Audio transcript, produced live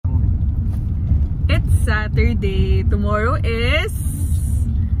Saturday. Tomorrow is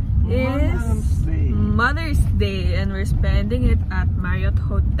Mother's Day and we're spending it at Marriott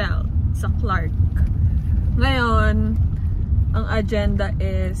Hotel sa Clark. Ngayon, ang agenda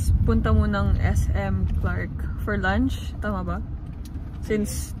is punta munang SM Clark for lunch. Tama ba?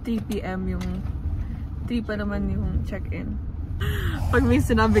 Since 3 PM yung 3 pa naman yung check-in. Pag may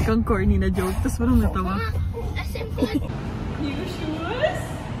sinabi kang corny na joke, tapos parang natawa. New shoes?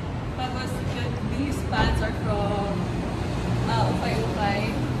 Tapos these pants are from Ukay-Ukay.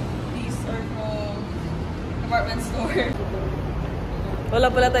 These are from department store.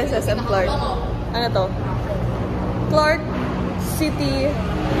 Wala pala tayo sa SM Clark. Ano to? Clark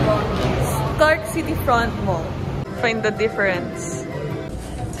City Front Mall. Find the difference.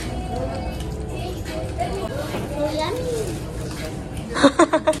 So yummy.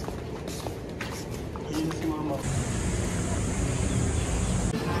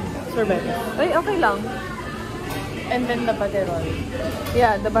 Sorbet. Ay, okay lang. And then the butterroll.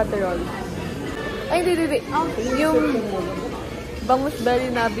 Yeah, the butterroll. Ay, hindi. Yung bangus belly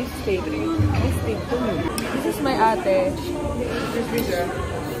na beef steak. Beef steak. This is my ate.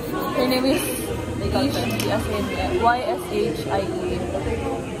 Her name is Ishii, as in Y-S-H-I-E.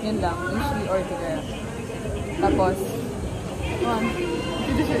 Yun lang. Ishii Ortega. Tapos,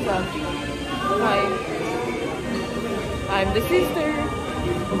 introduce yourself. Hi. I'm the sister.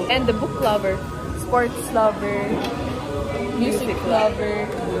 And the book lover. Sports lover. Music lover.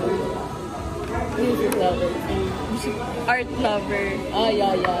 Art lover.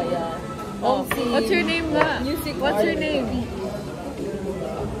 Yeah. What's your name nga? What's your name?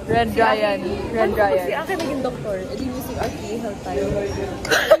 Red Ryan. Red Ryan. Si Aki naging doktor. Edi music art health tayo.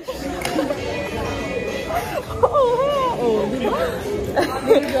 Diba?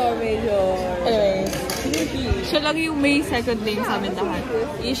 Major. Anyway. Siya lang yung may second name sa amin lahat.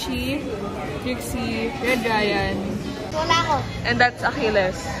 Ishii, Trixie, Red Ryan. Wala ko. And that's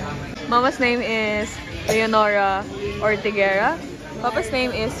Achilles. Mama's name is Leonora Ortigera. Papa's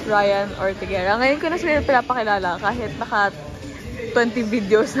name is Ryan Ortigera. Ngayon ko na sila pinapakilala kahit naka 20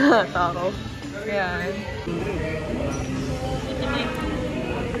 videos na ako. Ayan.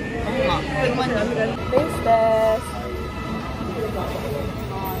 Taste test.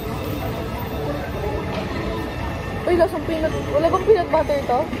 Uy, lasang peanut. Wala bang peanut butter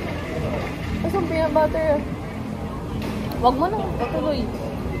to? Lasang peanut butter. Wag mo nang patuloy.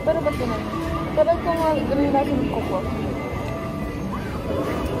 Pero ba't yun? Parang kung ganun yung lasang coco.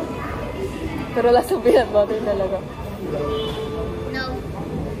 Pero lasang peanut butter talaga. No.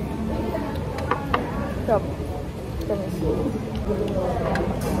 Stop.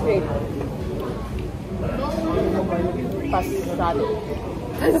 Wait. Pasado.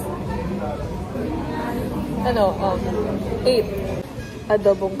 Ano? 8.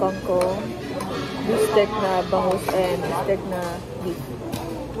 Adobong kangkong, beefsteak na bangus, and beefsteak na beef.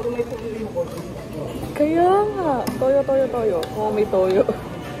 Kaya nga. Toyo. Oh, may toyo.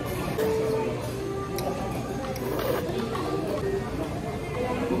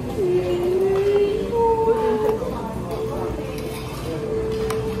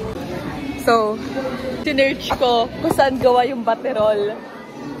 So, sinerch ko kung saan gawa yung butterroll.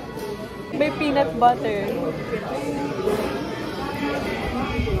 May peanut butter.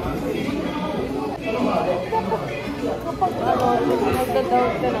 Kapag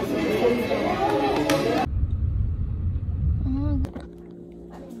magdadawag ka na.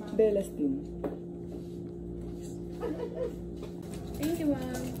 Bella's team. Thank you,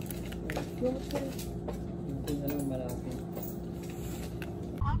 ma'am.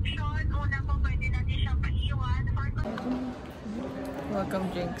 Welcome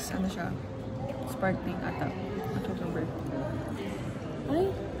drinks. Ano siya? Sparkling ata. October. Ay!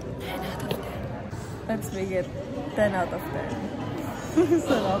 10 out of 10. Let's make it 10 out of 10.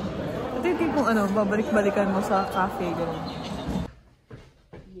 Sarap. Ito yung tipong ano, babalik-balikan mo sa cafe. Ganun.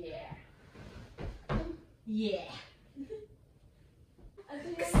 Yeah.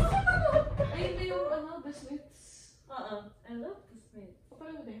 Ayun na yung ano, the Smiths. I love the Smiths.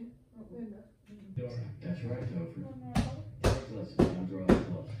 Kapag mo din? That's right, Topher.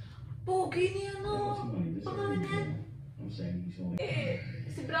 Pogi niya, no? Pangalan yan?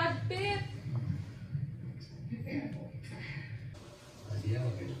 Si Brad Pitt.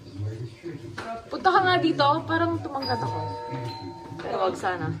 Punta ka nga dito, parang tumangkat ako. Pero wag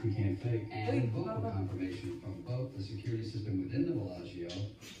sana.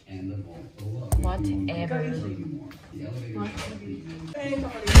 Whatever.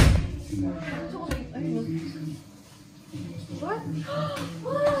 What?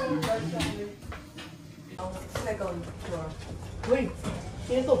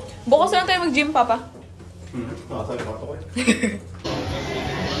 Bukas na lang tayo mag-gym, Papa. Nakasabi pa ako eh.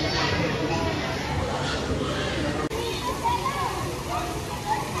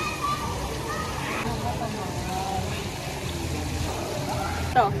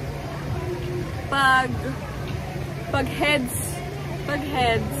 Ito. Pag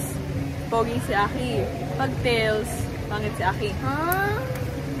heads, pogi si Aki. Pag tails, pangit si Aki.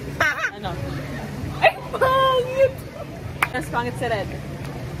 Ano? Ay, pangit! Mas pangit si Red.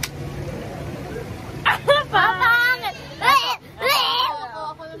 Pangit!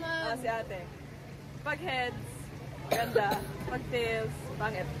 Ako naman. Si ate. Pag heads, ganda. Pag tails,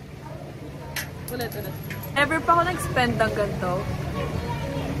 pangit. Ulit. Never pa ako nag-spend ng ganito.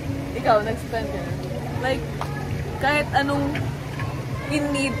 Ikaw, nag-spend ka. Like, kahit anong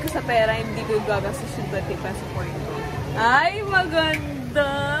in-need ko sa pera, hindi ko gagastos yung 20 pesos for ito. Ay, maganda!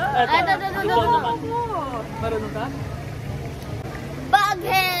 Ito. Marunong ka?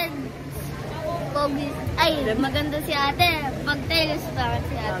 Baghead! Pogi. Ay, maganda si ate. Pag tails, pangit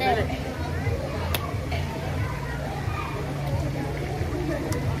si ate.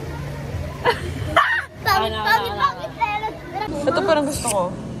 Pangit tails. Ito parang gusto ko.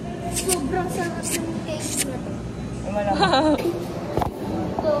 Sobrang sarap ng cake na to. Wala.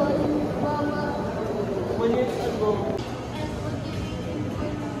 Ito, mama. 1 year ago.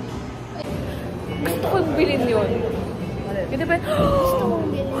 Gusto kong bilhin yun. Ganda ba? Gusto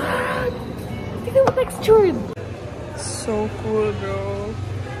kong bilhin. Tignan mo textured. So cool, bro.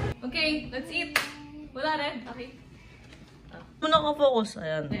 Okay, let's eat. Wala rin. Okay. Muna ka focus.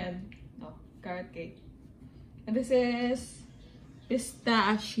 Ayan. Ayan. Oh, carrot cake. And this is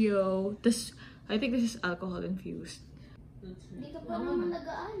pistachio. I think this is alcohol infused. Hindi ka pa naman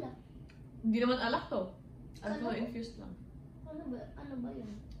nag-aalak. Hindi naman alak to. Alcohol infused lang. Ano ba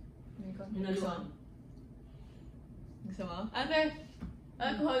yun? Minaluan. Gusto mo? Ate,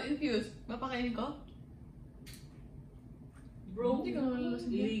 alcohol infused. Mapakainin ko? Bro, Hindi ka naman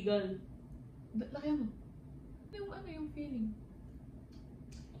lasing. illegal. Laki mo. Yung feeling?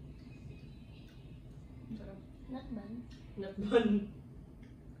 Ang sarap. Not bad. Not bun.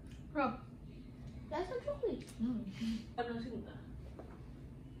 Crap. Lasa chocolate. Ano sinta?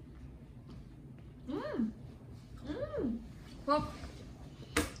 Crap.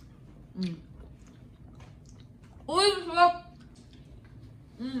 Uy, sarap!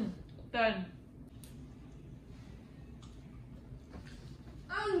 10.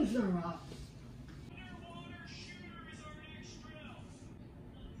 Ang sarap!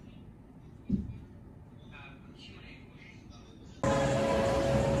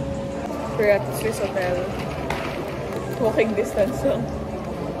 We're at the Swiss Hotel. Walking distance lang.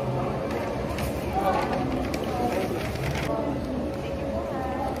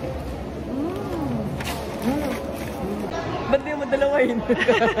 Ba't di mo dalawain?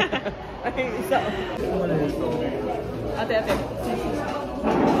 Ay, isa. Ate.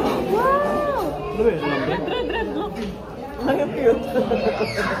 Ano ba yun? Red, look. Ay, ang cute.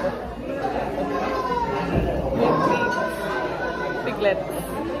 Piglet.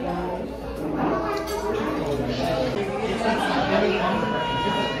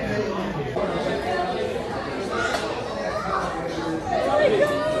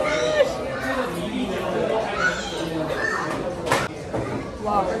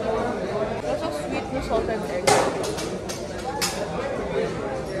 Wow. That's so sweet with salt and egg.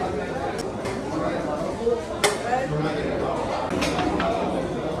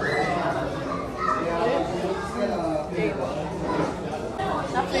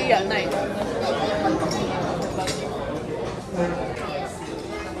 Actually, yeah, nice.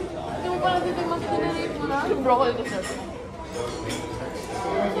 Hindi mo pala dito mas pinarate mo na? Yung broccoli to sir.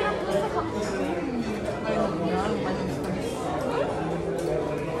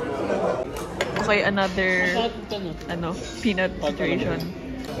 Okay, another peanut situation.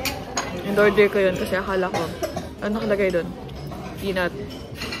 In-order ko yun kasi akala ko, ano nakalagay doon? Peanut,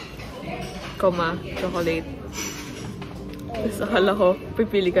 chocolate. Tapos akala ko,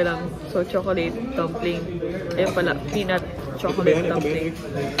 pipili ka lang. So, chocolate dumpling. Ayun pala, peanut chocolate dumpling.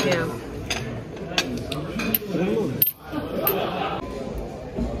 Yeah.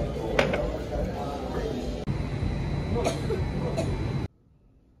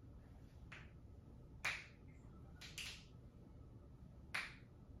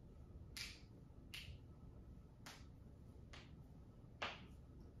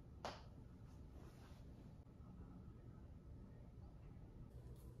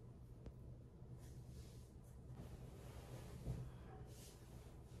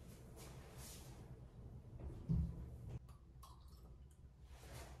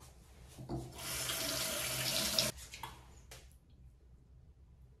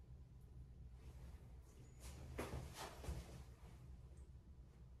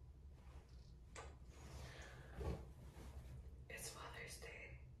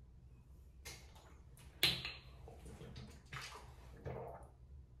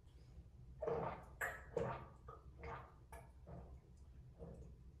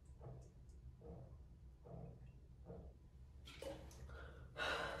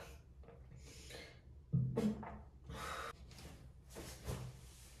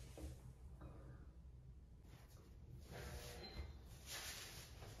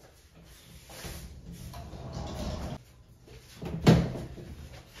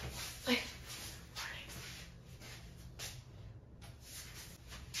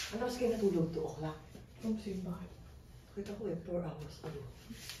 Ano mas kayo natulog? 2 o'clock? Sige, bakit? Kita ko 4 hours ago.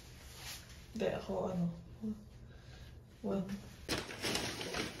 Hindi, ako 1.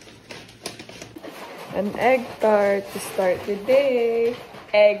 An egg tart to start the day.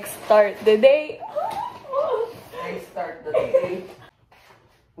 Egg start the day. I start the day.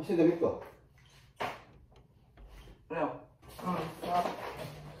 Kasi damit ko. Ano?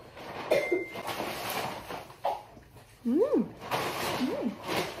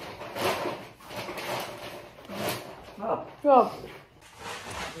 Rob.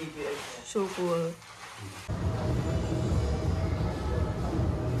 So cool.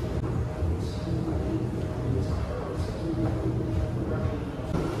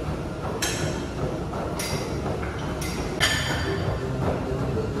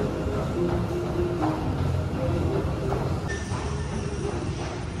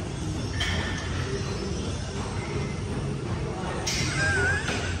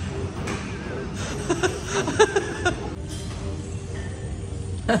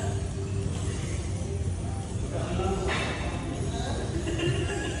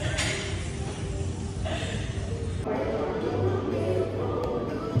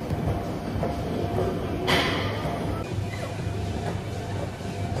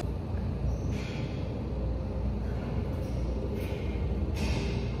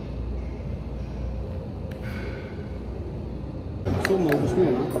 So, maubos mo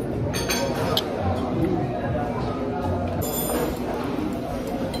yun, ha?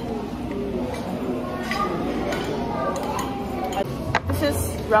 This is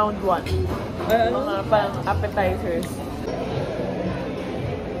round 1. Mga pang appetizers.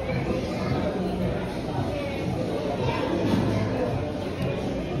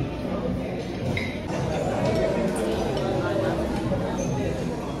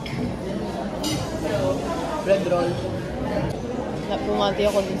 Bread roll. Pumati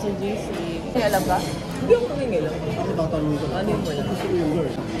ako dun sa GC. May alam ka? Hindi ako nangingilam. Ako tatanong ko. Ano yun mo lang? Gusto ko yung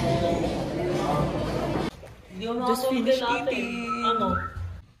girl. Just finish eating. Ano?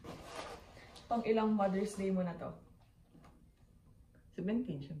 Pang ilang Mother's Day mo na to?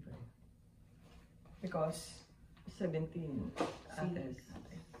 17, syempre. Because? 17. Ates.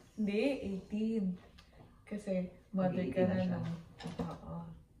 Hindi, 18. Kasi mother ka na siya.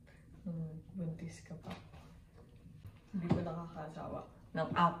 nung buntis ka pa. Hindi ko nakakasawa. Ng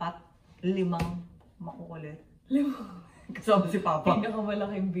 4, 5 makukulit. 5. Kasama si Papa.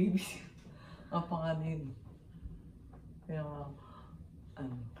 Pinakamalaking baby. Ang panganin. Kaya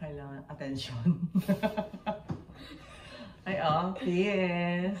kailangan attention. Ay,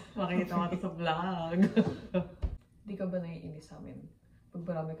 yes. Makita mo ito sa vlog. Hindi ka ba naiinis sa amin? Pag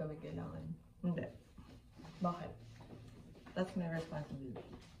marami kami kailangan. Hindi. Bakit? That's my responsibility.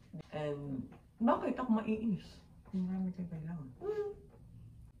 And bakit ako maiinis? Kung marami kayo kailangan.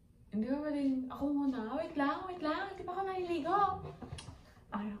 Hindi ka ba din, ako muna, wait lang, hindi pa ako naliligo.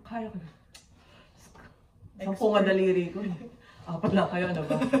 Ay, kaya ko. 10 nga daliri ko. 4 lang kayo, ano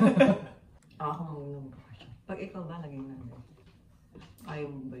ba? Ako muna mag-question. Pag ikaw ba, naging nanay? Ayaw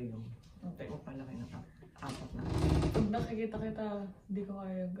mo ba yung palaki na 4 na? Pag nakikita kita, hindi ko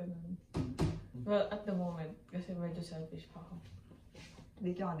kaya yung ganun. Well, at the moment, kasi medyo selfish pa ako.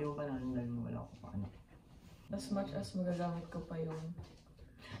 Dito ka, di mo pa nanon dahil wala ako pa ano. As much as magagamit ko pa yung...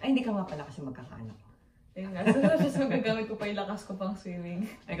 Ay, hindi ka nga pala kasi magkakaanak. Eh nga, as much as magagamit ko pa yung lakas ko pang swimming.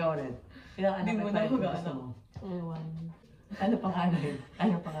 Ikaw rin. Ilang anak Hindi mo ka na pa rin gusto mag-aanak. mo? Ano panganay?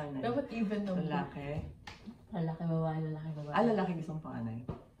 Ano panganay? Dapat even naman. Lalaki? Lalaki, babae, lalaki, babae. Ah, lalaki gusto mong panganay?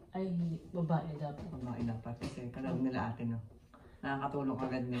 Ay, hindi. Babae dapat. Babae dapat kasi kalab nila ate, no? Nakakatulong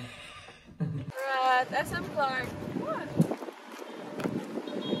agad, no? We're at SM Clark. What?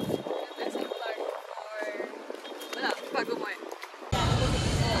 SM Clark for... Wala, bago mo eh.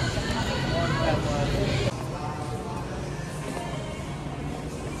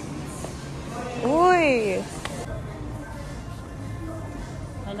 Uy!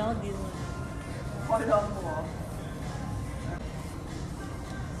 Kala ko dito. Wala mo.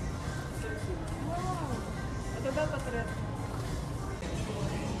 Ito dapat rin.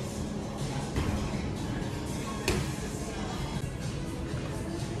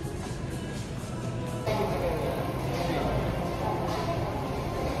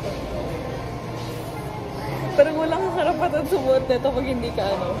 Parang walang karapatan sumuot nito pag hindi ka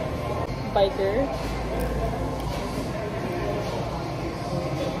biker.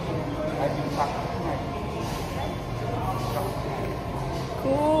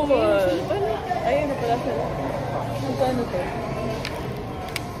 Cool! Ayun na pala sila. Magkano to?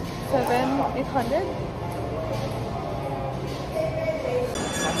 7,800?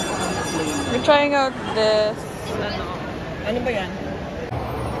 We're trying out this, Ano ba yan?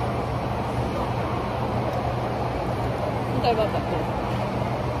 tayo bababa.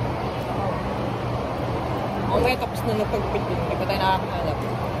 Okay, tapos na napagpitin. Hindi pa tayo nakakakalap.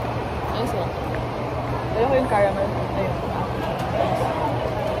 Ayos lang. Dala ko yung caramel. Ayun.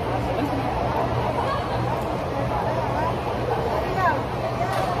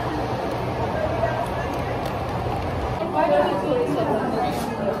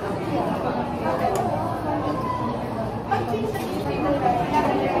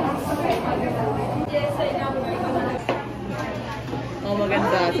 Oh,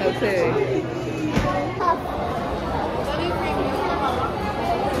 maganda. Sabi eh.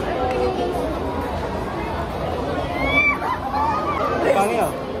 Paano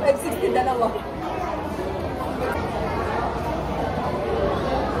yan? 560 dalawa.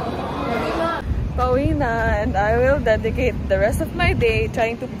 Pauwi na, and I will dedicate the rest of my day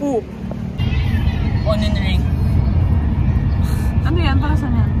trying to poop. Onion ring. Ano yan? Para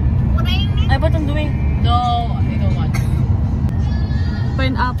saan yan? Ay, ba't ang dumi? No, I don't want.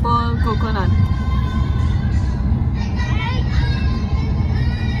 Pineapple coconut.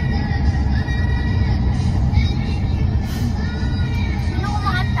 Sino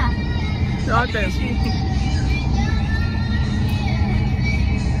kumakanta? Ate.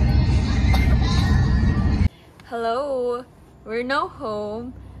 Hello! We're now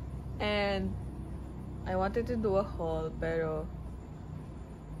home and I wanted to do a haul pero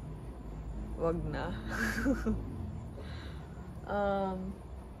wag na.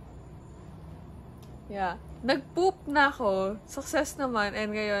 Yeah. Nag-poop na ako. Success naman.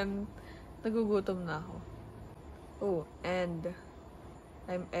 And ngayon, nagugutom na ako. Oh, and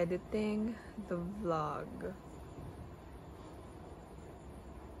I'm editing the vlog.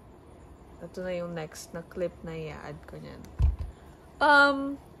 Ito na yung next na clip na i-add ko niyan.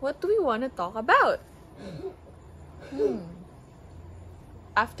 What do we want to talk about?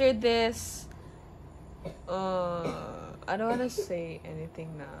 After this, I don't want to say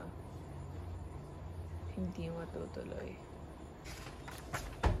anything na hindi matutuloy.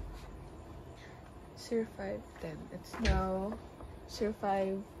 Sir 5:10. It's now Sir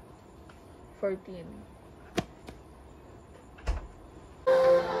 5:14.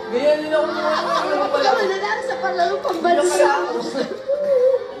 Ganyan din ako naman. lang sa palaro pambansa.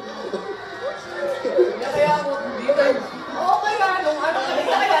 Kaya ako, dito. Okay nga, nung ano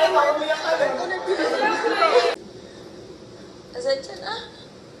kanina kaya, umiyak ka rin. Asensya na.